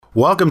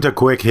Welcome to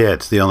Quick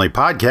Hits, the only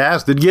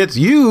podcast that gets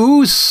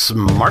you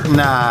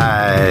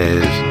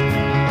smartenized.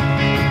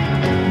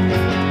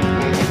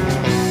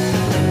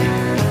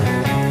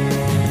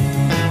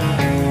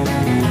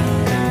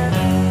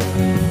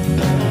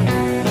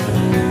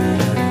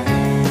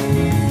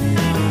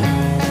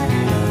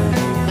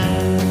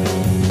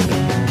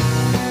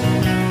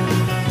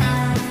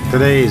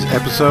 Today's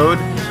episode,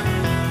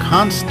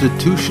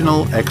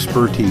 Constitutional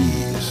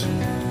Expertise.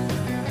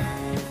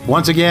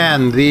 Once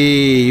again, the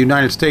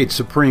United States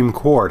Supreme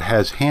Court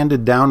has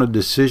handed down a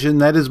decision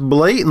that is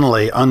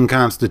blatantly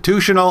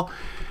unconstitutional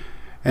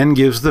and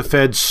gives the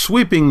Fed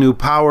sweeping new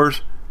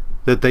powers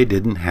that they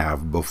didn't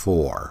have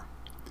before.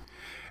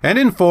 And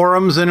in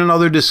forums and in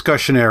other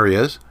discussion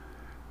areas,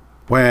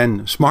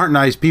 when smart and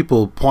nice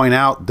people point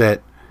out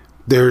that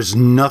there's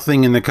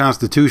nothing in the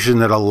Constitution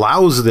that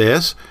allows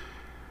this,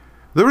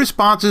 the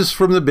responses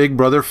from the Big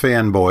Brother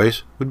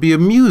fanboys would be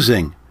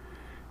amusing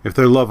if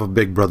their love of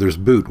Big Brother's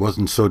boot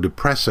wasn't so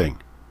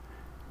depressing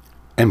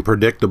and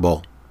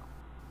predictable.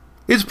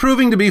 It's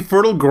proving to be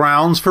fertile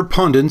grounds for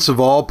pundits of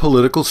all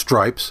political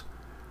stripes.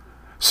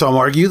 Some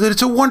argue that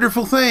it's a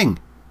wonderful thing.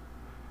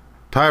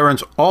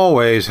 Tyrants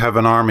always have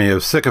an army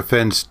of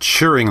sycophants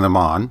cheering them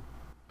on.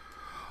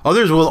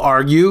 Others will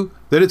argue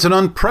that it's an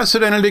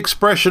unprecedented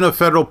expression of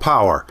federal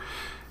power.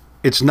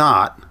 It's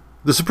not.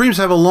 The Supremes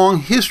have a long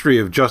history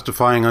of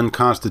justifying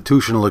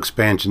unconstitutional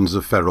expansions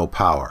of federal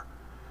power.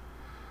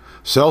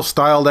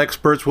 Self-styled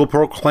experts will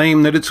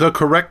proclaim that it's a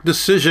correct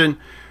decision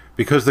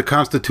because the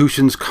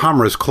Constitution's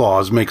Commerce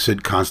Clause makes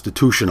it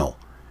constitutional.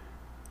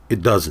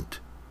 It doesn't.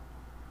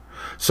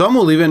 Some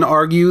will even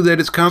argue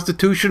that it's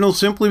constitutional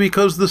simply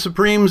because the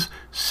Supremes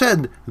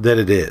said that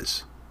it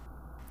is.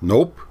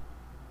 Nope.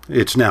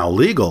 It's now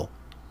legal,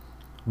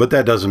 but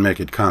that doesn't make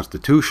it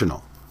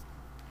constitutional.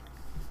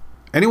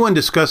 Anyone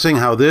discussing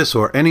how this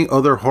or any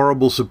other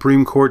horrible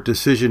Supreme Court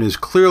decision is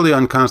clearly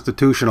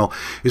unconstitutional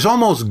is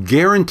almost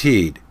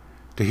guaranteed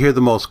to hear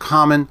the most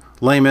common,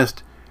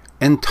 lamest,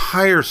 and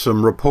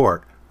tiresome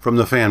report from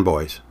the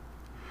fanboys.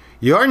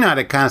 You're not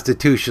a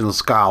constitutional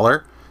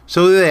scholar,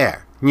 so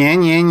there, nyeh,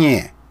 nyeh,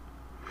 nyeh.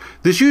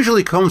 This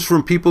usually comes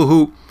from people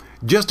who,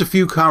 just a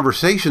few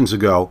conversations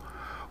ago,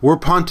 were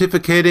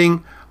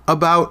pontificating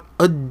about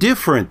a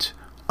different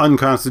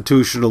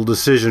unconstitutional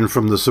decision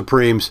from the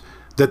Supremes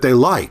that they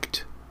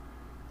liked.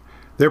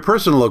 Their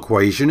personal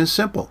equation is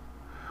simple.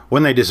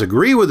 When they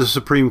disagree with a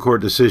Supreme Court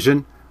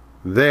decision,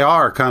 they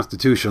are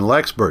constitutional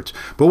experts.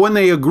 But when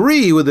they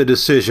agree with a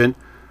decision,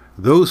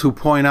 those who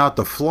point out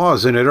the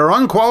flaws in it are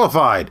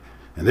unqualified,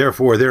 and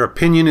therefore their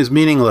opinion is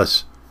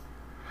meaningless.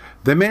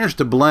 They manage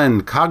to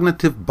blend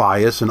cognitive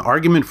bias and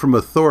argument from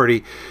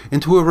authority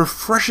into a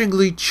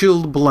refreshingly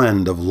chilled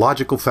blend of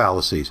logical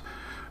fallacies,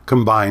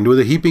 combined with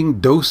a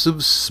heaping dose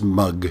of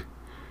smug.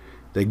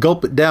 They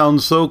gulp it down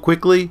so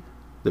quickly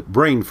that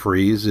brain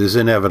freeze is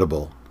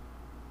inevitable.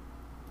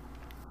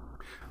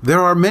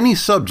 There are many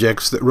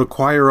subjects that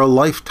require a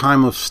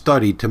lifetime of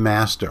study to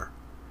master.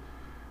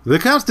 The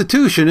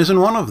Constitution isn't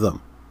one of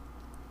them.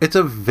 It's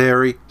a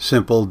very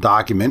simple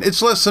document.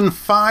 It's less than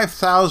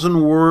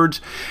 5,000 words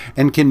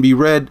and can be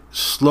read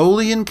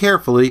slowly and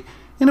carefully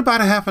in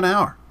about a half an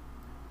hour.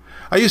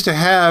 I used to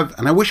have,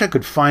 and I wish I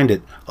could find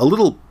it, a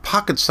little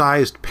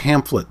pocket-sized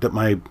pamphlet that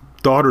my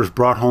daughters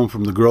brought home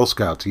from the Girl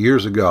Scouts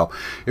years ago.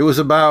 It was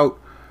about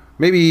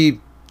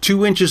maybe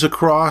 2 inches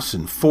across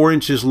and 4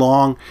 inches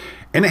long,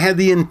 and it had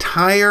the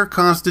entire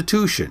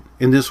Constitution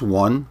in this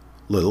one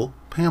little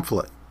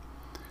pamphlet.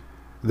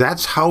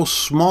 That's how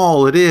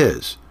small it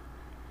is.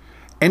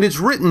 And it's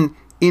written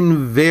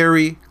in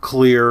very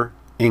clear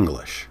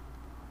English.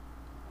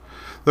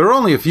 There are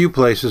only a few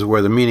places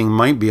where the meaning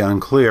might be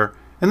unclear,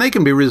 and they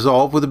can be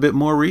resolved with a bit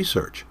more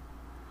research.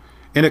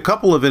 In a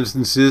couple of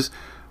instances,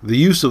 the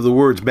use of the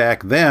words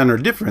back then are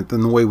different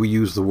than the way we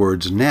use the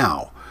words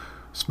now.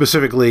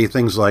 Specifically,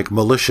 things like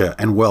militia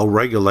and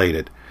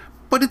well-regulated.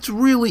 But it's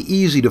really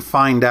easy to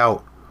find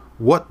out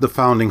what the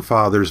Founding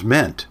Fathers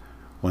meant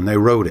when they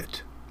wrote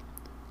it.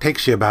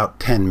 Takes you about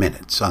 10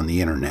 minutes on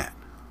the internet.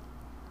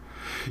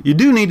 You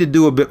do need to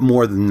do a bit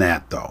more than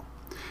that, though.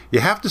 You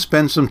have to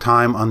spend some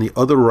time on the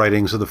other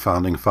writings of the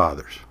Founding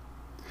Fathers.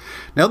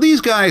 Now, these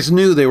guys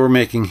knew they were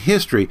making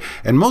history,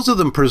 and most of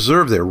them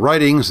preserved their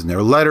writings and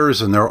their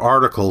letters and their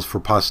articles for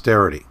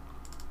posterity.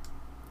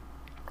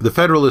 The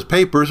Federalist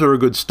Papers are a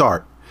good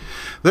start.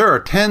 There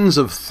are tens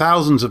of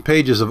thousands of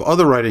pages of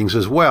other writings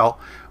as well,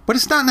 but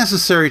it's not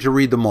necessary to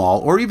read them all,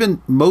 or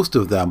even most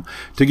of them,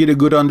 to get a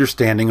good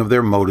understanding of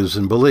their motives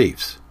and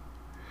beliefs.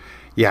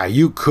 Yeah,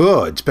 you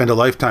could spend a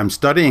lifetime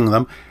studying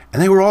them,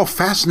 and they were all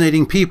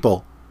fascinating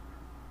people,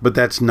 but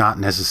that's not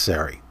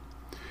necessary.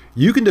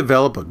 You can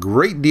develop a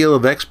great deal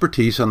of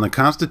expertise on the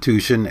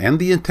Constitution and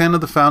the intent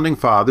of the Founding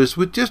Fathers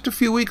with just a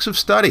few weeks of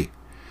study.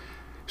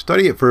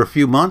 Study it for a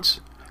few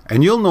months,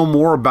 and you'll know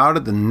more about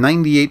it than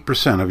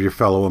 98% of your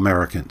fellow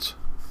Americans.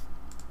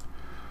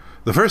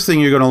 The first thing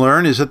you're going to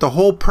learn is that the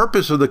whole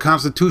purpose of the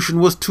Constitution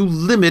was to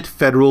limit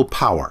federal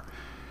power.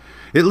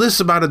 It lists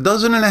about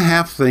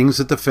 12.5 things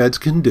that the feds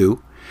can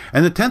do,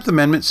 And the 10th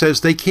Amendment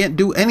says they can't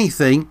do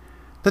anything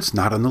that's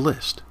not on the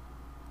list.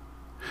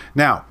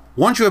 Now,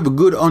 once you have a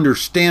good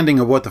understanding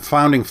of what the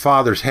Founding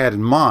Fathers had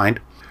in mind,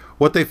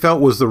 what they felt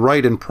was the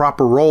right and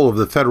proper role of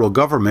the federal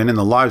government in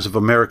the lives of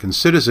American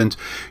citizens,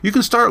 you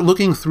can start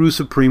looking through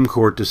Supreme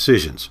Court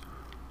decisions.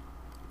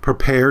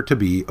 Prepare to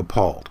be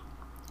appalled.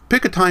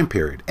 Pick a time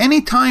period,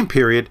 any time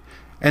period,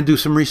 and do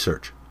some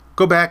research.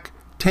 Go back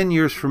 10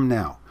 years from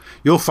now.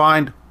 You'll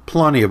find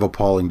plenty of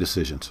appalling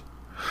decisions.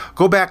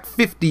 Go back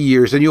 50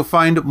 years and you'll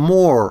find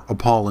more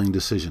appalling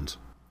decisions.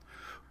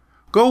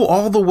 Go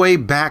all the way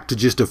back to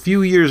just a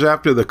few years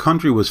after the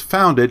country was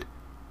founded,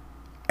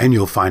 and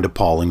you'll find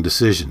appalling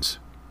decisions.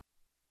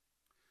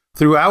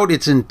 Throughout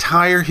its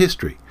entire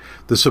history,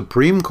 the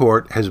Supreme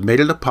Court has made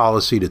it a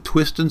policy to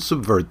twist and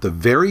subvert the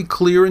very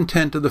clear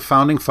intent of the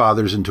Founding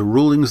Fathers into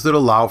rulings that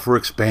allow for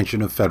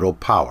expansion of federal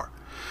power.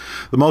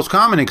 The most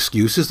common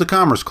excuse is the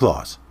Commerce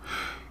Clause.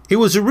 It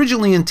was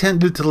originally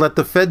intended to let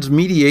the feds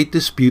mediate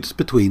disputes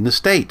between the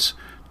states,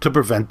 to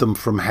prevent them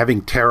from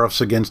having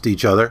tariffs against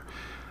each other.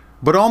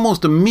 But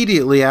almost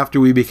immediately after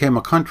we became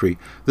a country,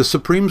 the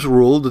Supremes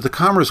ruled that the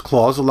Commerce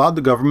Clause allowed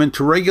the government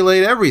to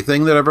regulate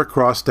everything that ever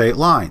crossed state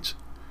lines,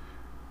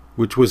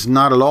 which was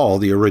not at all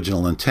the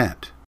original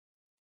intent.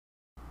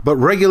 But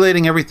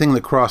regulating everything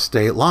that crossed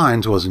state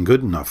lines wasn't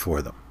good enough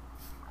for them.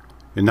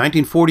 In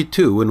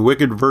 1942, in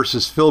Wickard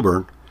versus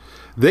Filburn,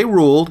 they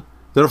ruled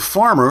that a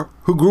farmer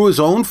who grew his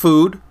own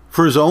food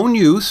for his own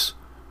use,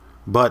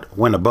 but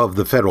went above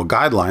the federal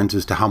guidelines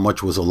as to how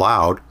much was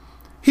allowed,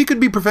 he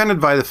could be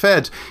prevented by the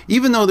feds,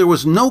 even though there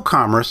was no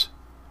commerce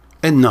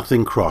and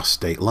nothing crossed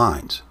state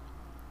lines.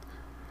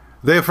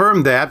 They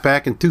affirmed that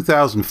back in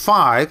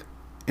 2005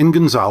 in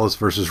Gonzalez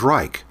versus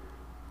Reich.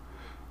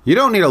 You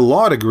don't need a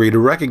law degree to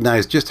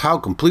recognize just how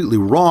completely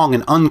wrong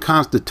and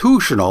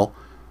unconstitutional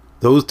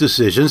those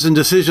decisions and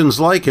decisions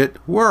like it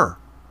were.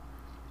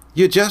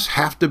 You just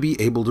have to be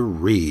able to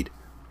read.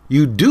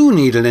 You do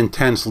need an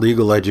intense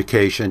legal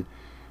education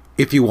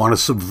if you want to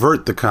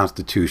subvert the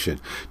Constitution,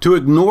 to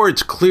ignore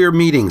its clear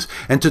meanings,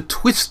 and to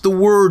twist the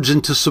words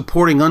into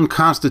supporting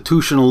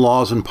unconstitutional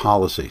laws and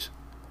policies.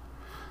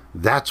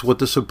 That's what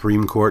the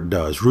Supreme Court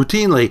does,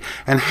 routinely,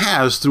 and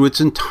has through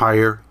its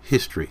entire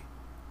history.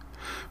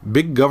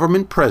 Big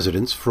government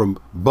presidents from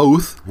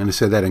both, and I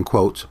say that in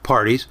quotes,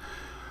 parties,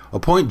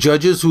 appoint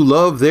judges who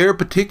love their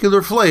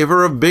particular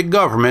flavor of big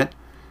government.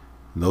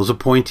 Those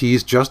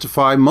appointees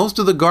justify most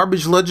of the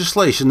garbage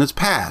legislation that's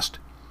passed.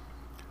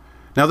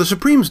 Now, the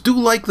Supremes do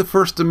like the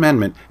First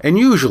Amendment, and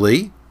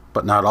usually,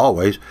 but not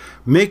always,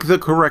 make the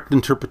correct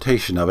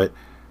interpretation of it.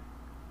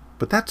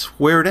 But that's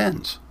where it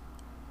ends.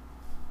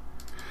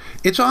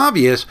 It's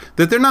obvious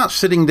that they're not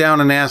sitting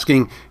down and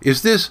asking,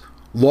 is this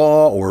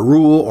law or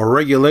rule or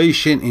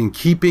regulation in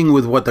keeping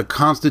with what the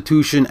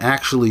Constitution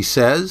actually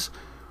says?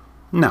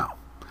 No.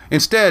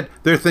 Instead,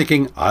 they're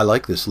thinking, I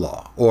like this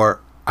law,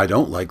 or I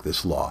don't like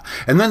this law.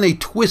 And then they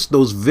twist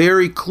those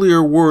very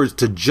clear words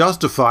to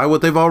justify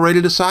what they've already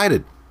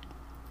decided.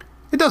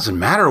 It doesn't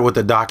matter what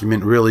the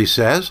document really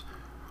says,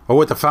 or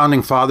what the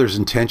Founding Fathers'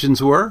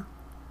 intentions were.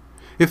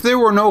 If there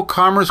were no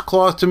Commerce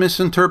Clause to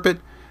misinterpret,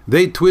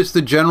 they'd twist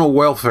the General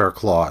Welfare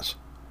Clause.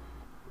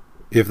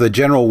 If the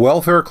General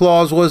Welfare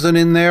Clause wasn't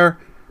in there,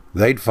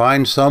 they'd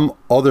find some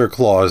other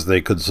clause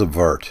they could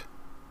subvert.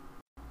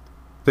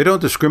 They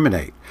don't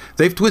discriminate.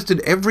 They've twisted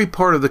every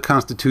part of the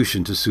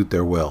Constitution to suit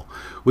their will,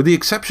 with the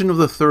exception of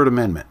the Third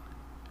Amendment.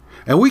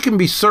 And we can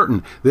be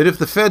certain that if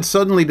the Fed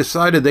suddenly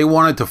decided they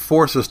wanted to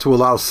force us to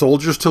allow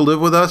soldiers to live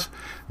with us,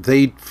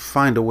 they'd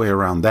find a way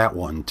around that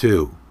one,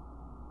 too.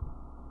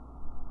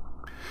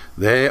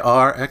 They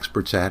are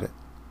experts at it.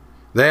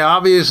 They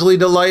obviously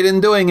delight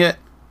in doing it.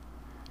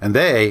 And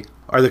they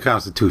are the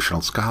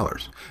constitutional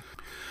scholars.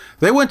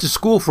 They went to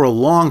school for a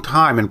long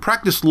time and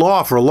practiced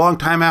law for a long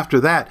time after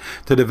that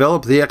to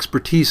develop the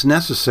expertise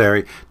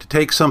necessary to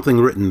take something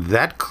written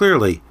that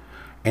clearly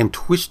and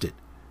twist it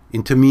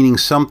into meaning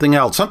something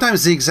else,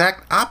 sometimes the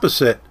exact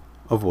opposite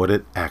of what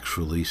it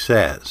actually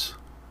says.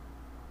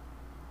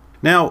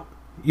 Now,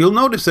 you'll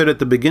notice that at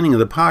the beginning of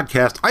the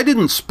podcast, I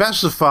didn't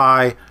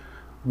specify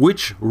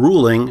which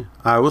ruling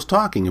I was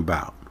talking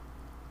about.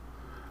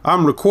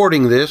 I'm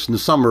recording this in the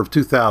summer of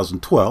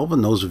 2012,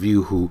 and those of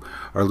you who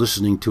are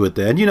listening to it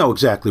then, you know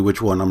exactly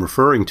which one I'm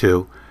referring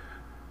to.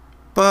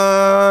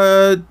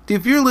 But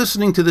if you're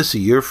listening to this a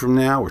year from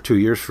now, or 2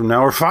 years from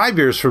now, or 5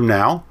 years from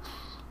now,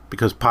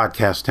 because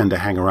podcasts tend to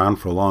hang around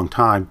for a long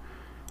time,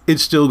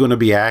 it's still going to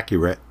be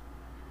accurate.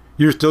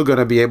 You're still going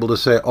to be able to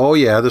say, oh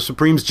yeah, the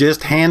Supremes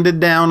just handed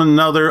down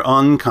another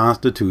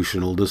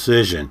unconstitutional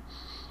decision.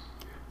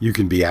 You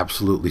can be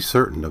absolutely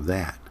certain of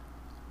that.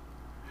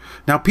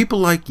 Now, people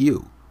like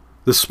you,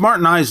 the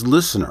smart-nosed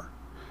listener,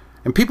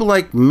 and people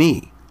like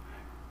me,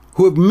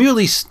 who have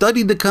merely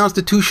studied the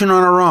Constitution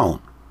on our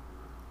own,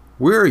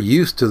 we're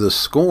used to the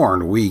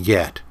scorn we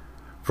get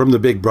from the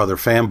Big Brother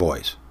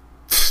fanboys.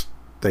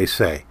 They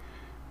say,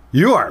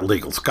 you aren't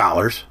legal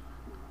scholars.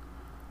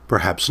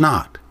 Perhaps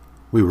not,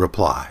 we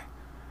reply.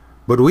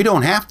 But we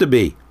don't have to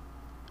be.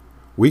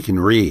 We can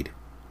read.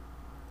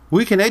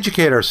 we can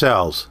educate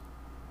ourselves.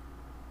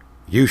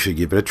 You should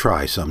give it a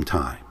try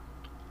sometime.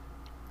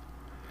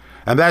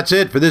 And that's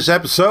it for this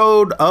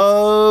episode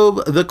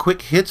of the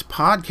Quick Hits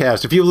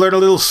Podcast. If you've learned a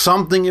little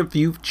something, if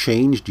you've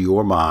changed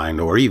your mind,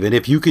 or even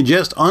if you can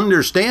just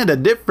understand a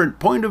different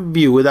point of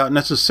view without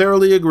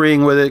necessarily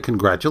agreeing with it,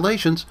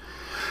 congratulations.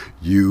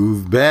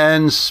 You've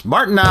been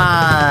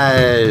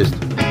smartenized.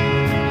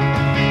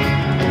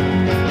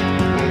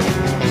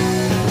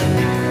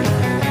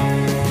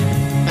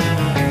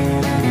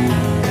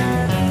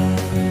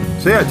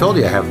 See, I told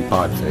you I haven't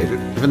pod faded,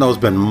 even though it's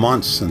been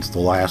months since the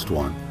last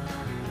one.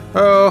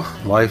 Oh,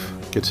 life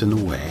gets in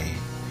the way.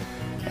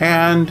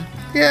 And,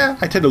 yeah,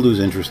 I tend to lose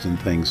interest in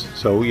things.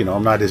 So,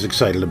 I'm not as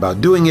excited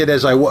about doing it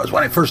as I was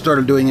when I first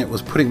started doing it,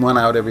 was putting one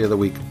out every other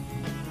week.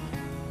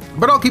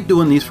 But I'll keep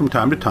doing these from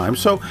time to time,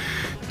 so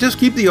just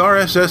keep the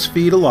RSS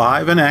feed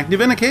alive and active,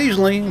 and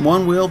occasionally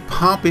one will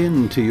pop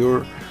into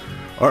your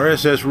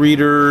RSS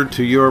reader,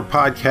 to your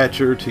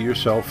podcatcher, to your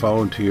cell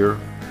phone, to your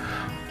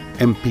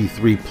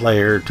MP3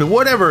 player, to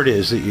whatever it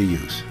is that you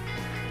use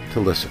to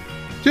listen.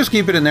 Just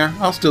keep it in there.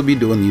 I'll still be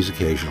doing these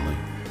occasionally.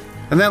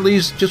 And that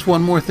leaves just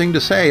one more thing to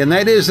say, and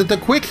that is that the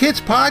Quick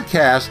Hits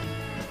Podcast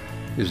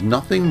is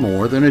nothing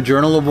more than a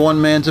journal of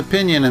one man's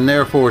opinion, and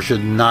therefore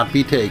should not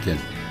be taken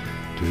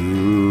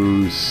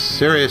too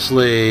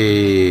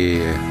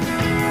seriously.